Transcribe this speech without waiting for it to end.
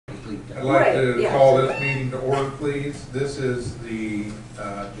I'd like to call yeah. this meeting to order, please. This is the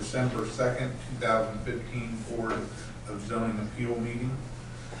December 2nd, 2015 Board of Zoning Appeal meeting.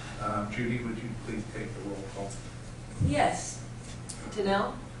 Judy, would you please take the roll call? Yes.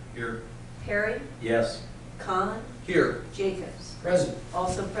 Donnell? Here. Perry? Yes. Khan? Here. Jacobs? Present.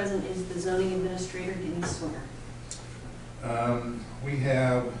 Also present is the zoning administrator, Denise Swinger. We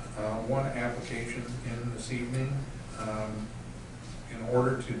have one application in this evening. In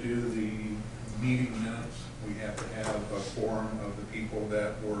order to do the meeting minutes, we have to have a quorum of the people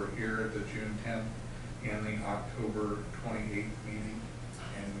that were here at the June 10th and the October 28th meeting,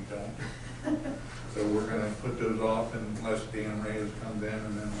 and we don't. So we're going to put those off unless Dan Reyes comes in,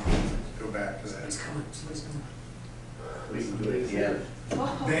 and then we'll go back to that. Somebody's coming. We can do it again.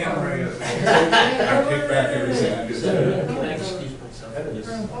 Dan Reyes, I take back everything I just said. Can I excuse myself? If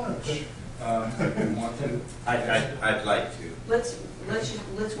you want to. I'd like to.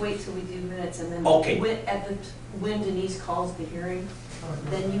 Let's wait till we do minutes, and then Okay. when Denise calls the hearing,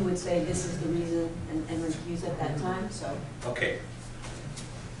 then you would say this is the reason and refuse at that time, so. Okay.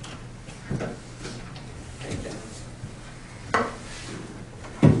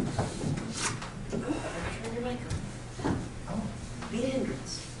 Turn your mic on. Be a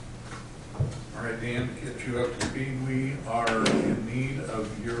hindrance. All right, Dan, to get you up to speed, we are in need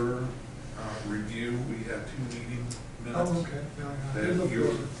of your review. We have 2 meeting minutes. Oh, okay. That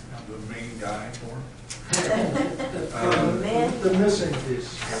you're the main guy for. Man. The missing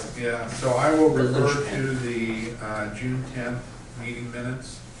piece. Yeah, so I will refer to the June 10th meeting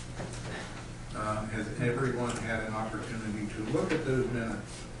minutes. Has everyone had an opportunity to look at those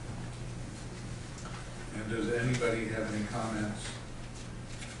minutes? And does anybody have any comments?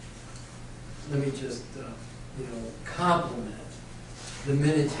 Let me just, compliment the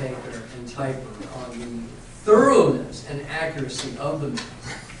minute taker and typer on the thoroughness and accuracy of the minutes.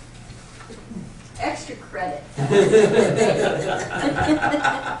 Extra credit.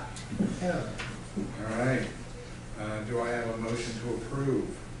 Yeah. All right. Do I have a motion to approve?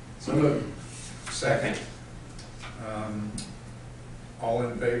 So moved. Second. All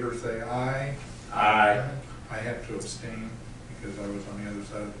in favor say aye. Aye. I have to abstain because I was on the other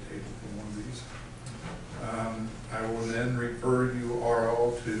side of the table for one of these. I will then refer you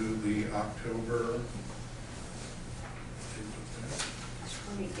all to the October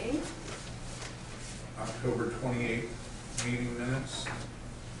 28th meeting minutes.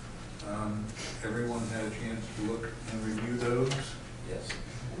 Everyone had a chance to look and review those. Yes.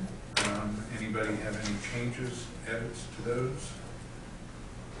 Anybody have any changes, edits to those?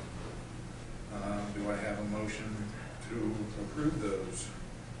 Do I have a motion to approve those?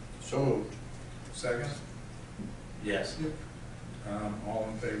 So moved. Second? Yes. All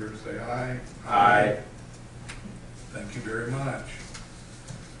in favor say aye. Aye. Thank you very much.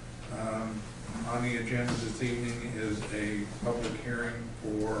 On the agenda this evening is a public hearing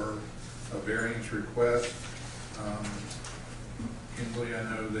for a variance request. Kinsley, I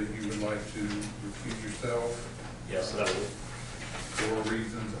know that you would like to recuse yourself Yes, I would. for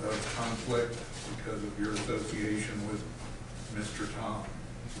reasons of conflict because of your association with Mr. Tom.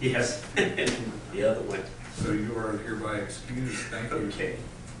 Yes. The other one. So you are hereby excused. Thank you. Okay.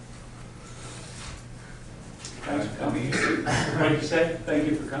 Thanks for coming. Denise, What did you say? Thank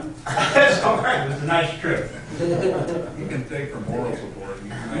you for coming. That's all right. It was a nice trip. you can take for moral support. You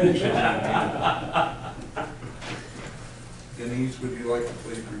can Denise, would you like to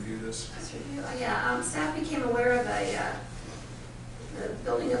please review this? Let's review. Yeah, staff became aware of the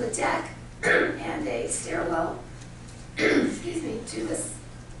building of a deck and a stairwell, excuse me, to this.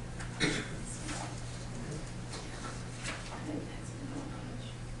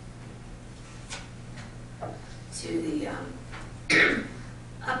 To the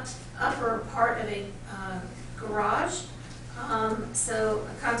upper part of a garage. So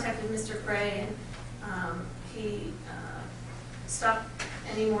I contacted Mr. Gray, and he stopped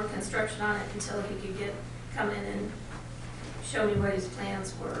any more construction on it until he could come in and show me what his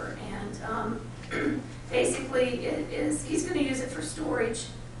plans were. And basically, he's going to use it for storage.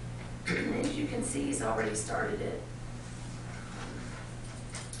 And as you can see, he's already started it.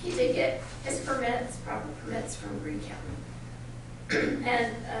 He did get his permits, proper permits from Greene County.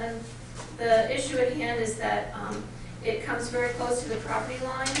 And the issue at hand is that it comes very close to the property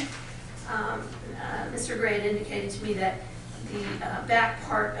line. Mr. Gray had indicated to me that the back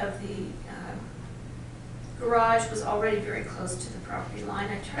part of the garage was already very close to the property line.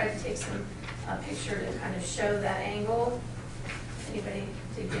 I tried to take some picture to kind of show that angle. If anybody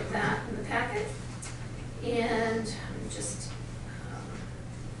did get that in the packet. And I'm just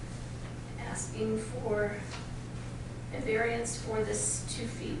asking for a variance for this 2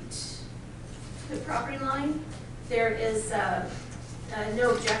 feet the property line. There is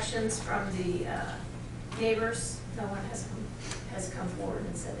no objections from the neighbors. No one has come forward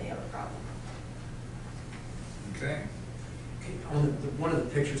and said they have a problem. Okay. Okay, on one of the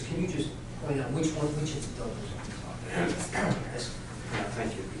pictures, can you just point out which of the buildings are we talking about? Yes. Yeah,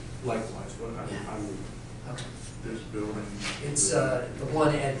 thank you. Likewise, what I'm, Okay. This building. It's the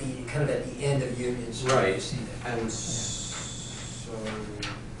one at the, kind of at the end of Union Street. Right. You see that? and so,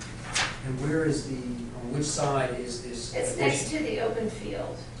 And where is the, on which side is this? It's next to the open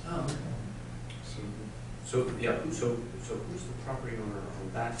field. Oh, okay. so, yeah, so who's the property owner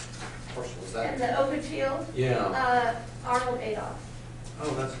on that parcel? Is And that? the open field, Yeah, Arnold Adolph.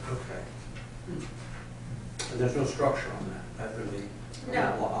 oh, that's, okay. And there's no structure on that really?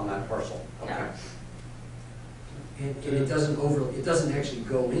 No. On that parcel? No. Okay. And it doesn't actually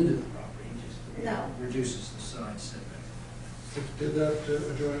go into the property, it just No. reduces the side setback. Did that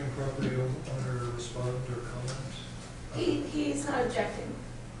adjoining property owner respond or comment? He's not objecting.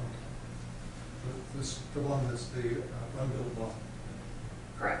 Okay. The one that's the unbuilt lot.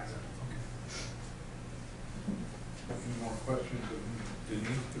 Correct. A few more questions of Denise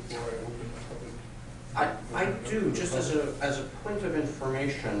before I open the public? I do, just as a point of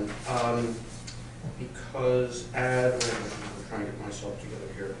information, because I'm trying to get myself together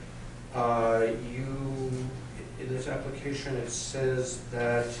here. In this application, it says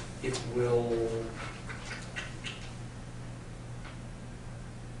that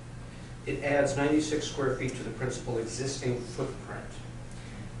it adds 96 square feet to the principal existing footprint.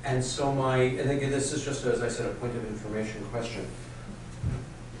 And so and again, this is just, as I said, a point of information question.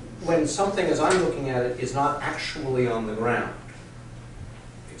 When something, as I'm looking at it, is not actually on the ground,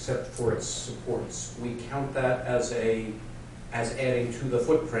 except for its supports, we count that as adding to the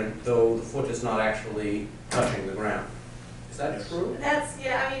footprint, though the foot is not actually touching the ground. Is that Yes. true? That's,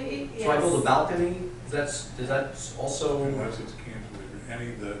 yeah, I mean, yes. So I build a balcony, does that also? Unless it's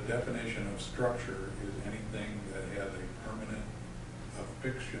cantilever, the definition of structure is anything that has a permanent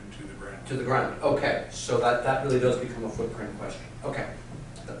affixation to the ground. To the ground, okay, so that really does become a footprint question. Okay,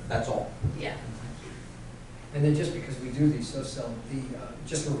 that's all. Yeah. And then just because we do these so seldom,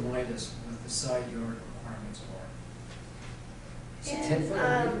 just remind us what the side yard requirements are. Is it And, 10 foot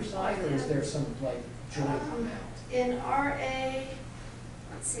on either side, or is yeah. there some like joint amount? In RA,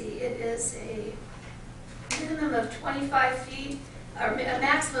 let's see, it is a minimum of 25 feet, or a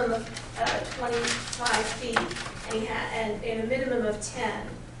maximum of 25 feet, and a minimum of 10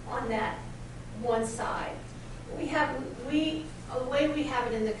 on that one side. The way we have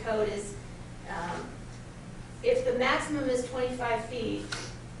it in the code is, if the maximum is 25 feet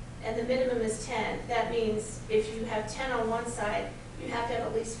and the minimum is 10, that means if you have 10 on one side, you have to have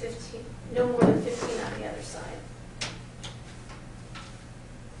at least 15, no more than 15 on the other side.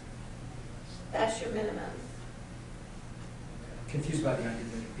 That's your minimum. Confused by the idea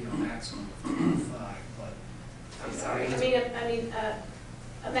that it'd be a maximum of 25, but. I'm sorry, a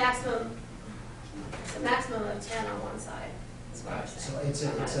maximum of 10 on one side, is what I'm saying.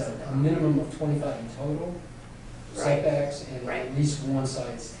 So it's a minimum of 25 in total Right. setbacks, and Right. at least one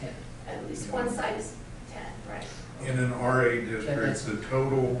side is 10. At least one side is 10, right? In an RA district, That's- the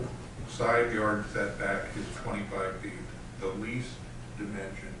total side yard setback is 25 feet. The least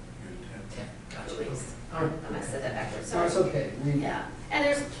dimension is 10. 10, At gotcha. least. All right. I said that backwards, So it's sorry. okay. Yeah, and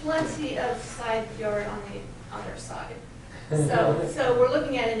there's plenty of side yard on the other side. So we're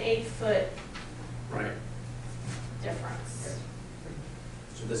looking at an 8-foot Right. difference.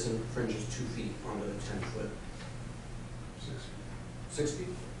 So this infringes 2 feet onto the 10 foot. 6 feet?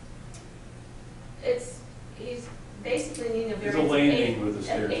 He's basically needing a There's variance a of landing with a of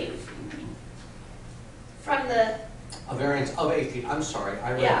staircase. 8. From the, A variance of 8 feet, I'm sorry,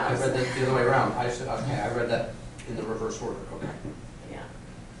 I read Yeah. that the other way around. I said, okay, I read that in the reverse order, okay. yeah.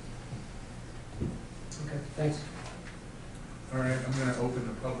 Okay, thanks. All right, I'm going to open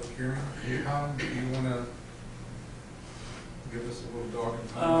the public hearing. Tom, do you want to give us a little dog and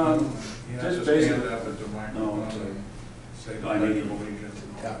pony? You have just to stand basic- up at the No, microphone I'm sorry. and say the I pledge need of to- allegiance.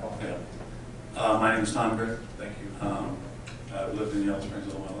 Yeah. My name is Tom Brick. Thank you. I've lived in Yellow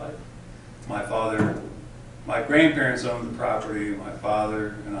Springs all my life. My grandparents owned the property. My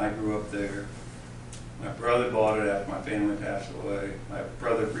father and I grew up there. My brother bought it after my family passed away. My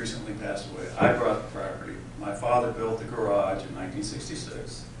brother recently passed away. I bought the property. My father built the garage in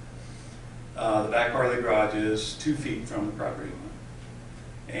 1966. The back part of the garage is 2 feet from the property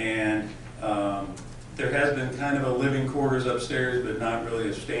line. And there has been kind of a living quarters upstairs, but not really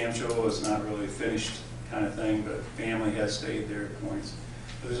a substantial. It's not really finished kind of thing, but family has stayed there at points.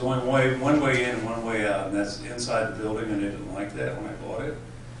 But there's only one way in and one way out, and that's inside the building, and they didn't like that when I bought it.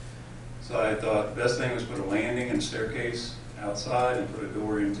 So I thought the best thing was put a landing and staircase outside and put a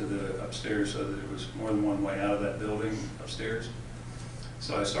door into the upstairs so that there was more than one way out of that building upstairs.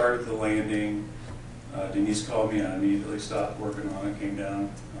 So I started the landing. Denise called me, and I immediately stopped working on it, came down,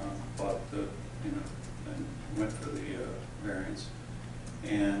 bought the, and went for the variance.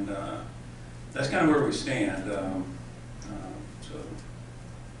 And that's kind of where we stand. So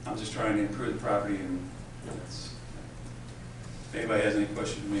I'm just trying to improve the property, and that's, if anybody has any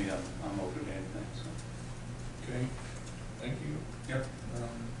questions for me, I'm open to anything. So. Okay, thank you. Yep.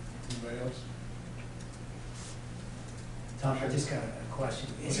 Anybody else? Tom, I just got a question.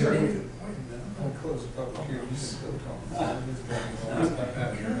 Is Here, there wait a any, minute. I'll close the public hearing. You can still talk. I know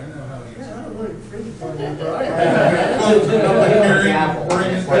how you.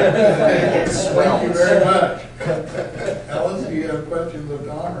 It's swell. Thank you very much. Alice, do you have questions of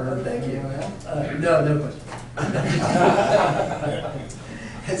Tom or Thank you. anyone else? No question.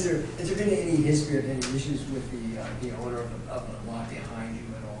 Has there been any history of any issues with the owner of the lot behind you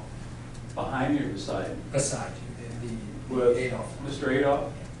at all? Behind me or beside me? Beside you, the With Adolf? Mr.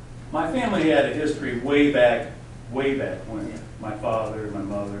 Adolf? My family had a history way back when Yeah. my father, my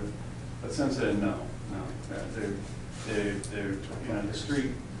mother, but since then, no. They're, the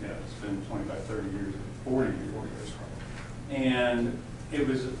street, it's been 25, 30 years, 40 years. And it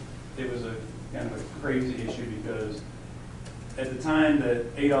was a kind of a crazy issue because at the time that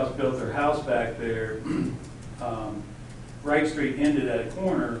Adolphs built their house back there, Wright Street ended at a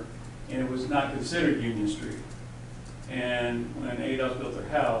corner, and it was not considered Union Street. And when Adolphs built their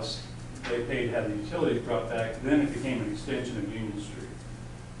house, they paid to have the utilities brought back. Then it became an extension of Union Street.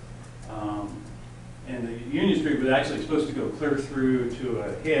 And the Union Street was actually supposed to go clear through to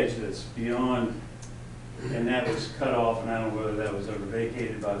a hedge that's beyond, and that was cut off, and I don't know whether that was ever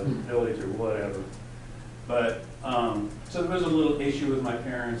vacated by the village or whatever. But, so there was a little issue with my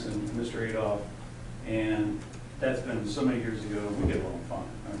parents and Mr. Adolph, and that's been so many years ago, we get along fine.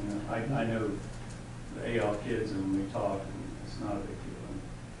 I know the Adolph kids, and we talk, and it's not a big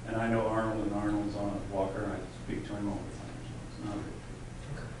deal. And I know Arnold, and Arnold's on a walker, and I speak to him all the time, so it's not a big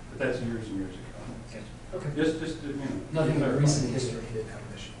deal. Okay. But that's years and years ago. Okay. Just, Nothing in clarify. recent history did have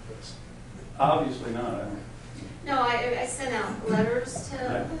an issue with this. Obviously not. I don't. No, I sent out letters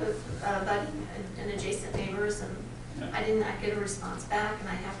to and adjacent neighbors, and Yeah. I did not get a response back, and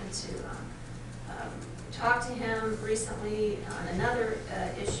I happened to talk to him recently on another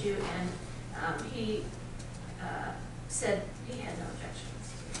issue, and he said he had no objections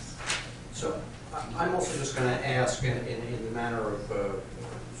to this. So I'm also just going to ask in the manner of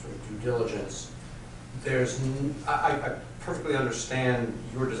sort of due diligence, I perfectly understand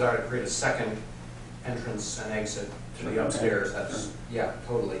your desire to create a second entrance and exit to the upstairs. That's, yeah,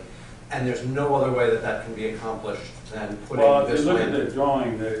 totally. And there's no other way that can be accomplished than putting Well, if this you look at landing. the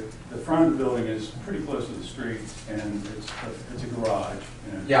drawing, the front of the building is pretty close to the street, and it's a garage,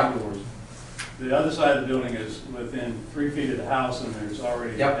 Yeah. 2 doors. The other side of the building is within 3 feet of the house, and there's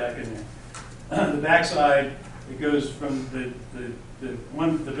already a Yep. deck in there. The backside, it goes from the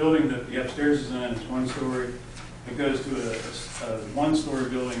building that the upstairs is in, is 1 story. It goes to a 1-story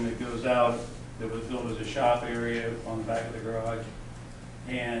building that goes out, that was built as a shop area on the back of the garage.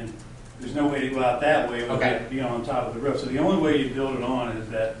 And there's no way to go out that way, it would Okay. have to be on top of the roof. So the only way you build it on is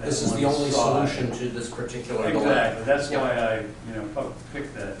that This is one the only side. solution to this particular dilemma. Exactly, that's Yep. why I,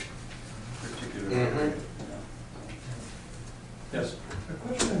 picked that particular area. Mhm. Yes? The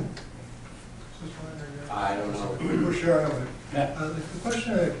question, is this mine or yours? I don't know. We're sharing it. Yeah. The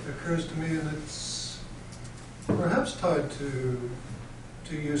question that occurs to me, and it's perhaps tied to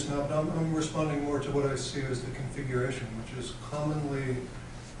use now, but I'm responding more to what I see as the configuration, which is commonly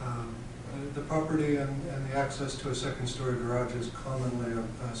the property and the access to a 2nd-story garage is commonly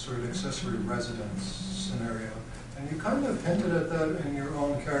a sort of accessory residence scenario. And you kind of hinted at that in your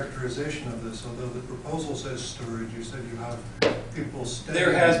own characterization of this, although the proposal says storage, you said you have people staying.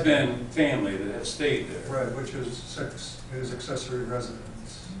 There has been family that has stayed there. Right, which is accessory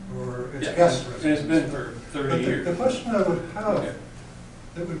residence, or it's Yeah, guest and residence. it's been for 30 But years. the question I would have, Okay.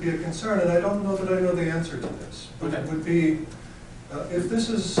 that would be a concern, and I don't know that I know the answer to this, but Okay. it would be, if this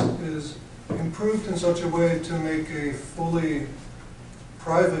is improved in such a way to make a fully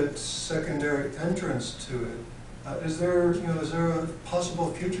private secondary entrance to it, is there a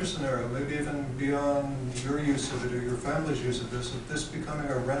possible future scenario, maybe even beyond your use of it or your family's use of this becoming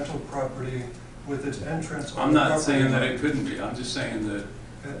a rental property with its entrance on I'm the not property saying that line? it couldn't be, I'm just saying that,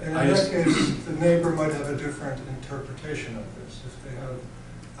 And I in just- that case, the neighbor might have a different interpretation of this. If they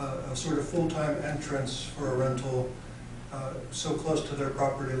have a sort of full-time entrance for a rental so close to their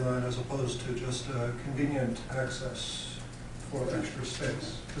property line as opposed to just a convenient access for extra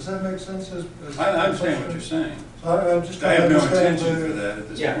space. Does that make sense as? I understand what you're saying. So I'm just I trying to have no understand intention for the, that at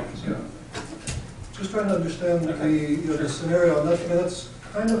this Yeah. point, so. just trying to understand the, you know, the scenario, and that's, I mean, that's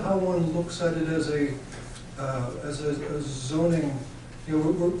kind of how one looks at it as a zoning, you know,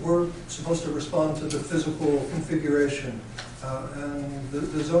 we're supposed to respond to the physical configuration, and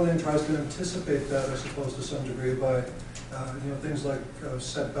the zoning tries to anticipate that, I suppose, to some degree by, you know, things like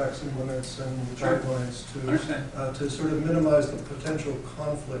setbacks and limits and Sure. guidelines Understand. to sort of minimize the potential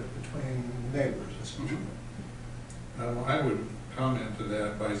conflict between neighbors, essentially. I would comment to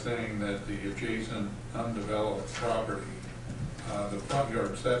that by saying that the adjacent undeveloped property, the front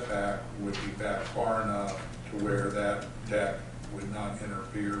yard setback would be back far enough to where that deck would not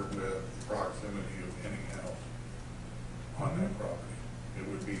interfere with proximity of any house on that property. It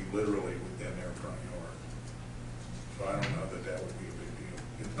would be literally within their front yard. So I don't know that that would be a big deal.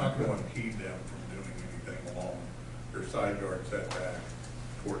 It's not going to impede them from doing anything along their side yard setback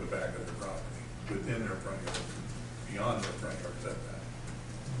toward the back of their property, within their front yard, beyond their front yard setback.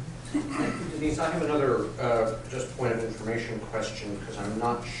 Denise, I have another, just point of information question, because I'm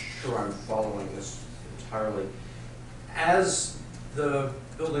not sure I'm following this entirely. As the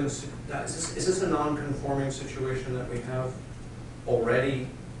buildings, is this a non-conforming situation that we have already,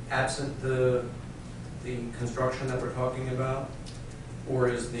 absent the construction that we're talking about? Or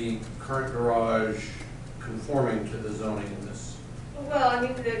is the current garage conforming to the zoning in this? Well, I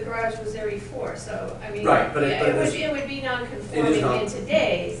mean, the garage was there before, so, I mean, Right, but it- yeah, but it would, this- it would be It is non-conforming non- in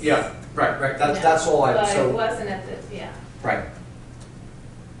today's. Yeah, right, you know, that's all I, But it so, wasn't at the, yeah. right.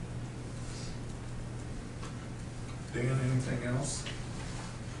 Dan, anything else?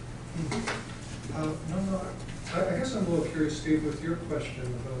 No, I guess I'm a little curious, Steve, with your question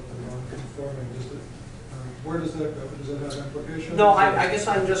about the non-conforming, where does that go? Does it have implications? No, I guess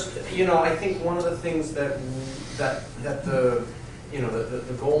I'm just, you know, I think one of the things that the, you know,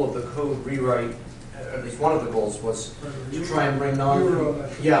 the goal of the code rewrite, at least one of the goals was to try and bring You were on non,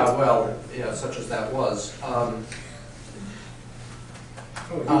 that. yeah, well, yeah, such as that was. Oh,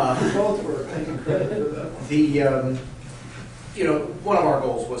 you both were taking credit for that. The, you know, one of our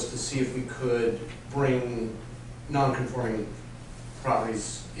goals was to see if we could bring non-conforming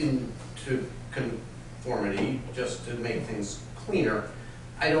properties into conformity, just to make things cleaner.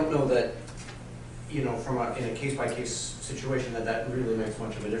 I don't know that, you know, in a case-by-case situation, that really makes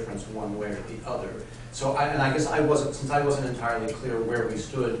much of a difference one way or the other. So, and I guess since I wasn't entirely clear where we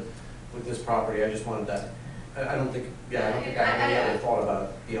stood with this property, I just wanted that. I don't think I have any other thought about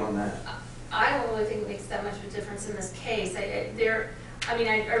it beyond that. I don't really think it makes that much of a difference in this case.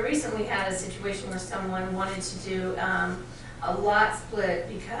 I recently had a situation where someone wanted to do a lot split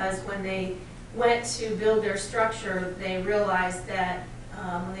because when they went to build their structure, they realized that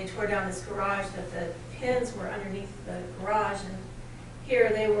when they tore down this garage that the pins were underneath the garage, and here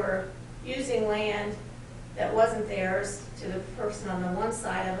they were using land that wasn't theirs to the person on the one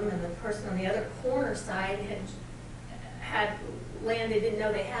side of them, and the person on the other corner side had land they didn't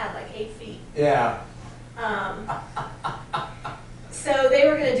know they had, like 8 feet. Yeah. So they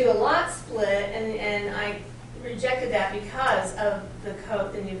were gonna do a lot split, and I rejected that because of the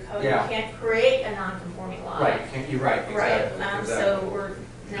code, the new code. Yeah. You can't create a non-conforming lot. Right, you're right, Right, exactly. so we're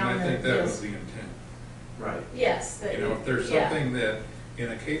now And in I think the, that was the intent. Right. yes. You know, if there's yeah. something that,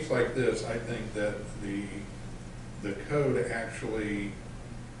 in a case like this, I think that the code actually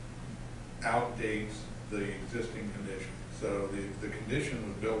outdates the existing condition. So the condition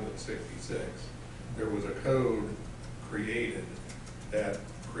was built at 66. There was a code created that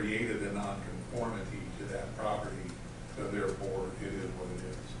created a nonconformity to that property, so therefore it is what it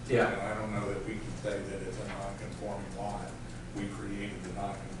is. Yeah. And I don't know that we can say that it's a non-conforming lot. We created the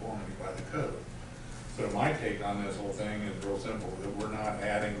non-conformity by the code. So my take on this whole thing is real simple, that we're not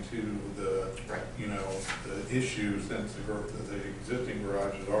adding to the, Right. you know, the issue since the existing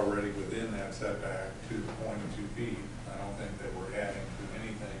garage is already within that setback to the 22 feet. I don't think that we're adding to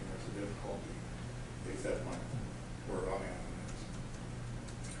anything that's a difficulty, except where I am on this.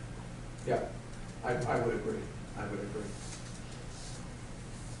 Yeah, I would agree. I would agree.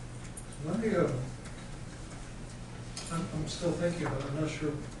 I'm still thinking about it, I'm not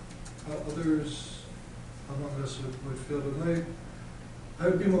sure how others among us would feel, but I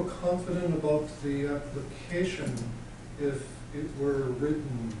would be more confident about the application if it were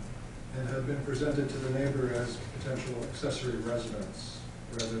written and had been presented to the neighbor as potential accessory residence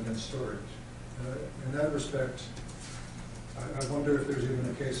rather than storage. In that respect, I wonder if there's even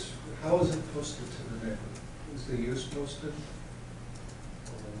a case, how is it posted to the neighbor? Is the use posted?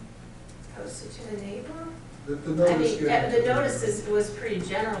 Posted to the neighbor? The I notice mean, given the to notice was pretty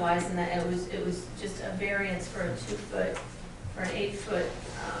generalized in that it was just a variance for a 2-foot for an 8-foot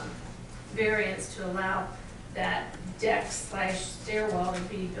variance to allow that deck/stairwell to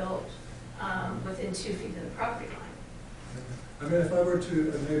be built within 2 feet of the property line. I mean, if I were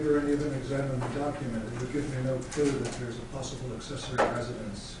to, a neighbor and even examine the document, it would give me no clue that there's a possible accessory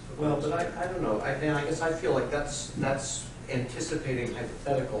residence. Well, but I don't know, and I guess I feel like that's anticipating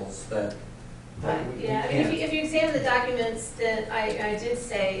hypotheticals that we Yeah, can't. if you examine the documents, that I did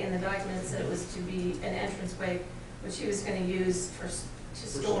say in the documents that it was to be an entranceway, which he was gonna use to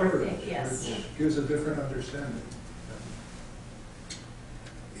store storage, things, yes. which gives a different understanding.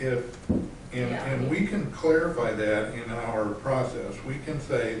 And we can clarify that in our process. We can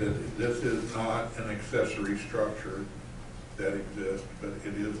say that this is not an accessory structure that exists, but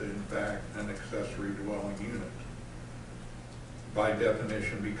it is in fact an accessory dwelling unit. By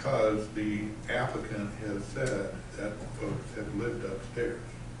definition, because the applicant has said that folks have lived upstairs.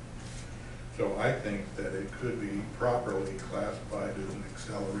 So I think that it could be properly classified as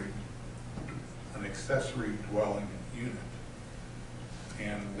an accessory dwelling unit,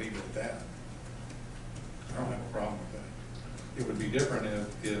 and leave it at that. I don't have a problem with that. It would be different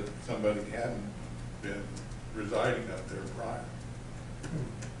if somebody hadn't been residing up there prior,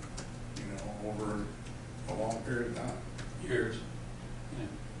 over a long period of time. Years.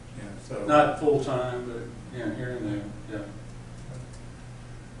 Yeah, so. Not full-time, but, here and there, yeah.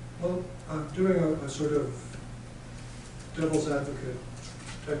 Well, I'm doing a sort of devil's advocate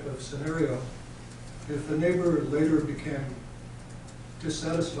type of scenario. If the neighbor later became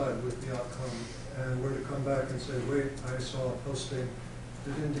dissatisfied with the outcome and were to come back and say, wait, I saw a posting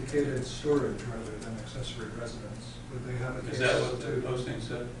that indicated storage rather than accessory residence, would they have a case? Is that what the to- posting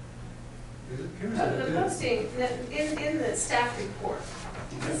said? It appears that it The did. posting, in the staff report,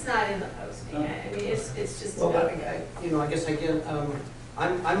 it's not in the posting, I mean, it's just. Well, I guess again,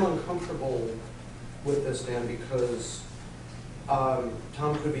 I'm uncomfortable with this, Dan, because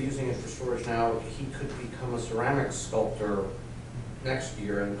Tom could be using it for storage now. He could become a ceramics sculptor next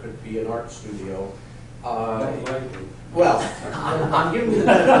year and could be an art studio. Not likely. Well, I'm giving you the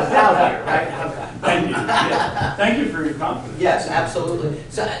benefit of the doubt here, right? Thank you, yeah. Thank you for your confidence. Yes, absolutely.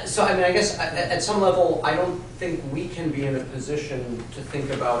 So I mean, I guess at some level, I don't think we can be in a position to think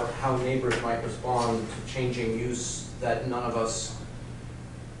about how neighbors might respond to changing use that none of us,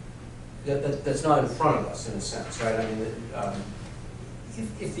 that's not in front of us in a sense, right? I mean,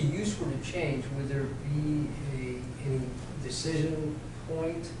 If the use were to change, would there be any decision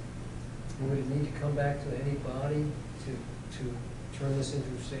point? Would it need to come back to any body to turn this into,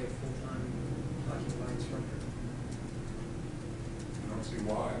 say, a full-time occupied structure? I don't see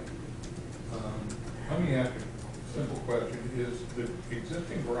why. Let me ask a simple question. Is the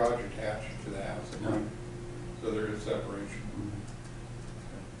existing garage attached to the house? No. So there is separation?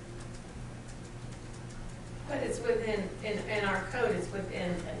 But it's within, in our code, it's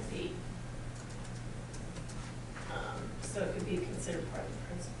within 10 feet. So it could be considered part of the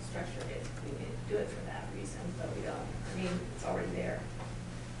principal structure if we could do it for that reason, but we don't. I mean, it's already there.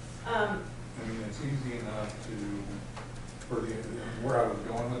 I mean, it's easy enough to, where I was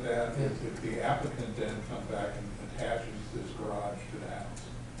going with that, is if the applicant then comes back and attaches this garage to the house,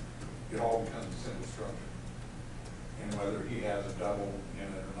 it all becomes a single structure. And whether he has a double in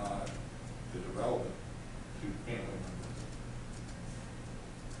it or not is irrelevant to family members.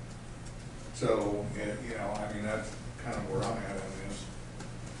 So, I mean, that's kind of where I'm at on this.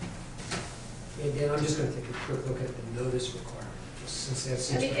 Again, I'm just gonna take a quick look at the notice requirement, just since that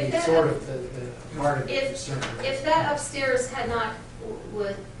seems I mean, to if be that- sort of the heart of the concern. If that upstairs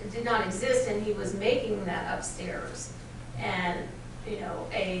did not exist and he was making that upstairs and,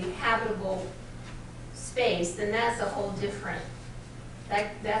 a habitable space, then that's a whole different,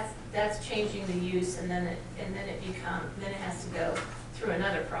 that's changing the use and then it has to go through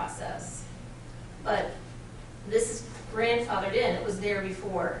another process. But this is grandfathered in, it was there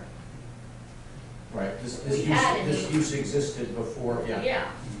before. right, this We had it. use existed before, yeah.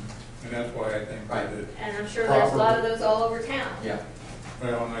 Yeah, And that's why I think that it, and I'm sure there's a lot of those all over town. Yeah.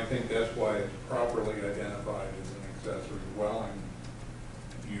 well, and I think that's why it's properly identified as an accessory dwelling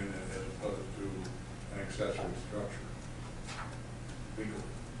unit as opposed to an accessory structure legally.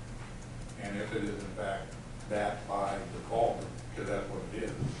 And if it is in fact that by default, because that's what it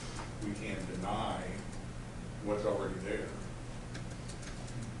is, we can't deny what's already there.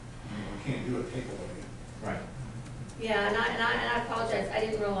 I mean, we can't do a takeaway. Right. Yeah, and I apologize, I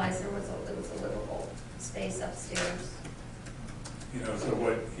didn't realize there was a livable space upstairs. So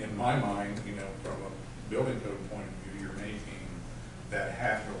what, in my mind, from a building code point of view, you're making that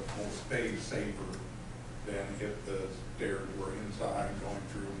habitable space safer than if the stairs were inside going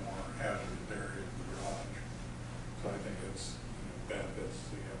through a more hazardous area of the garage. So I think it's benefits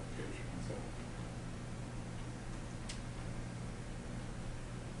the application, so.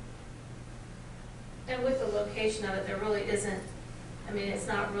 And with the location of it, there really isn't, I mean, it's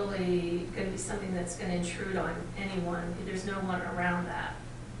not really gonna be something that's gonna intrude on anyone. There's no one around that,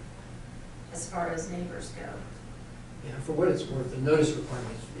 as far as neighbors go. Yeah, for what it's worth, the notice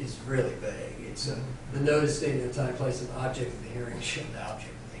requirement is really vague. It's, the notice stating the time, place, and object of the hearing, the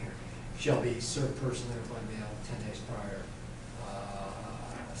object of the hearing, shall be served personally or by mail 10 days prior,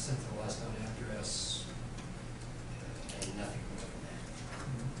 sent to the last known address, and nothing more than that.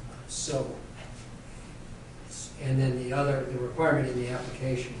 So, and then the requirement in the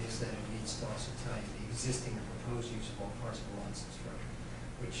application is that it needs to also tell you the existing and proposed use of all parts of the lots and structure,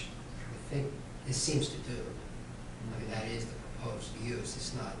 which I think this seems to do. I mean, that is the proposed use,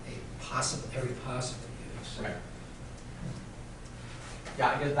 it's not every possible use. Right.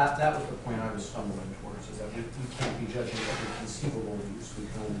 Yeah, I guess that was the point I was stumbling towards, is that we can't be judging every conceivable use, we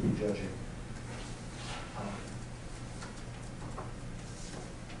can only be judging.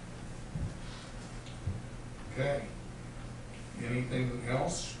 Okay. Anything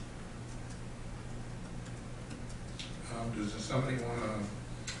else? Does somebody want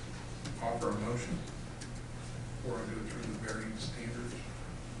to offer a motion before I go through the varying standards?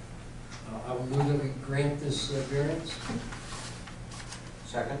 I will move that we grant this variance.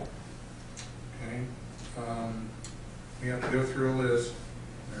 Second? Okay. We have to go through a list.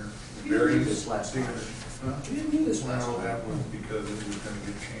 There's We didn't do various this last time. Huh? We didn't do this last Well, time. that was because it was going to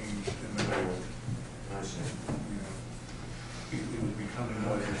get changed in the middle. I see. It was becoming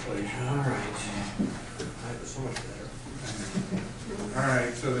legislation. All right. That was so much better. All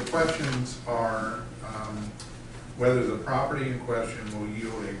right, so the questions are whether the property in question will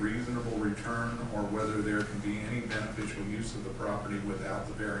yield a reasonable return or whether there can be any beneficial use of the property without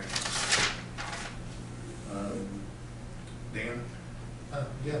the variance. Dan?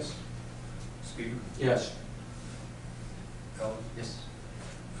 Yes. Steve? Yes. Ellen? Yes.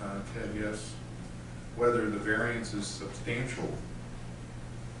 Ted, yes. Whether the variance is substantial?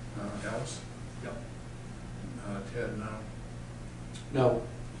 Alice? Yep. Ted, no. No.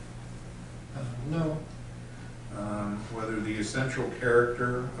 No. Whether the essential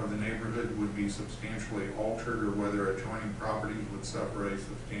character of the neighborhood would be substantially altered or whether adjoining properties would suffer a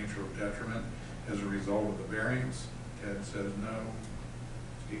substantial detriment as a result of the variance. Ted says no.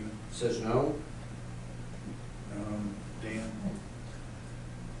 Stephen? Says no. Dan?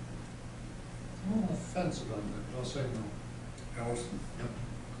 I'm offensive on that, I'll say no. Allison?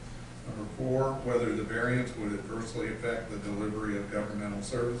 Number 4, whether the variance would adversely affect the delivery of governmental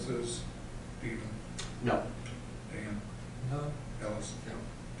services. Stephen? No. Dan? No. Alice? No.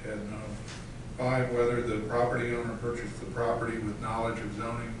 Ted, no. 5, whether the property owner purchased the property with knowledge of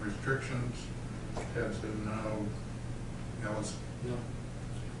zoning restrictions. Ted says no. Alice? No.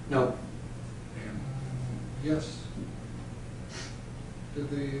 No. Dan? Yes. Did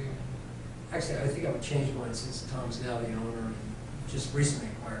the, Actually, I think I would change mine since Tom's now the owner and just recently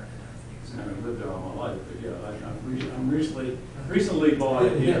acquired it, I think. I haven't lived there all my life, but yeah, I'm recently bought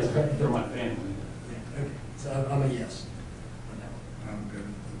it here for my family. Yeah, okay, so I'm a yes on that one. I'm good.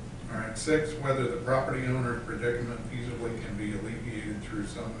 All right, 6, whether the property owner's predicament feasibly can be alleviated through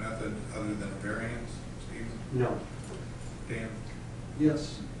some method other than a variance. Stephen? No. Dan?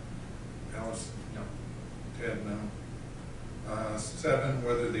 yes. Alice? No. Ted, no. 7,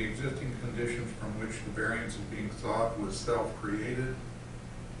 whether the existing conditions from which the variance is being sought was self-created.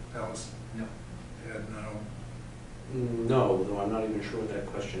 Alice? No. Ted, no. No, though I'm not even sure what that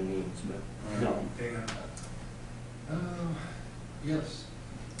question means, but no. Dan? Yes.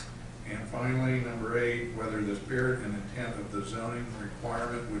 And finally, number 8, whether the spirit and intent of the zoning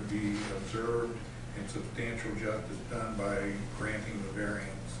requirement would be observed and substantial justice done by granting the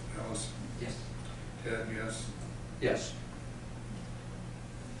variance. Alice? Yes. Ted, yes. Yes.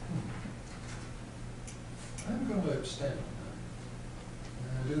 I'm going to abstain on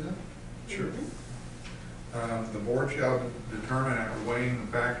that. Can I do that? Sure. The board shall determine after weighing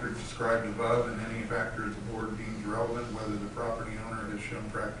the factors described above and any factors the board deems relevant whether the property owner has shown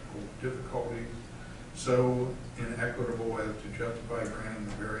practical difficulties so inequitable as to justify granting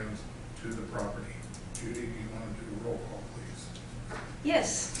the variance to the property. Judy, do you want to do a roll call, please?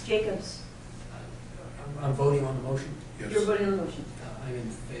 Yes, Jacobs, I'm voting on the motion. Yes. you're voting on the motion. I'm in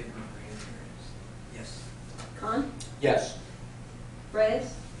favor of granting variance. Yes. Khan, Yes.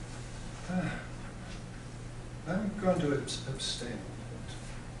 Reyes, I'm going to abstain.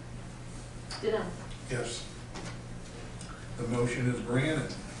 Denell. Yes. The motion is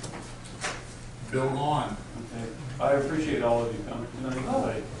granted. Bill on. Okay. I appreciate all of you coming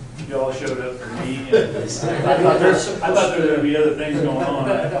tonight. y'all showed up for me. And I thought there were gonna be other things going on.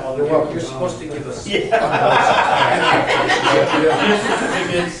 You're welcome. You're supposed to give us. Gift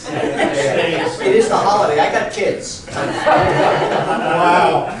certificates, stays. It is the holiday, I got kids.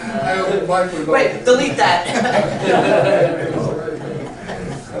 Wow. I hope Mike would. Wait, delete that.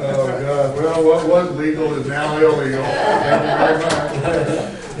 Oh, God, well, what was legal is now illegal. Thank you very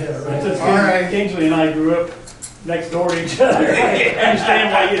much. Since All right. Kingsley and I grew up next door to each other, I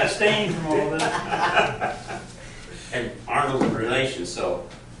understand why you get stained from all this. And Arnold's a relation, so.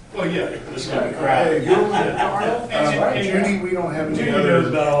 Well, yeah, this is gonna be crap. Hey, Judy, we don't have any Judy knows other.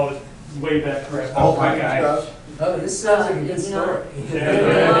 about all this way back crap. Oh, my God. Oh, this sounds like a good story.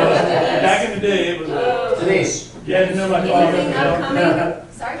 Back in the day, it was, Denise. you had to know my Anything father. upcoming?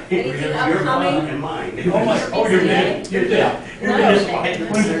 Sorry, anything upcoming? and mine. Oh my, oh, you're dead, you're dead. You're dead.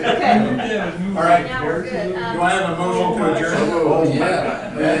 Okay. All right. Now we're good. Do I have a motion to adjourn? Oh,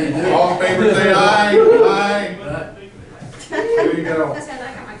 yeah. Yeah, you do. All in favor, say aye. Aye. There you go. I said I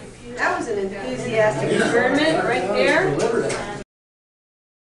got my computer. That was an enthusiastic adjournment right there. Delivered it.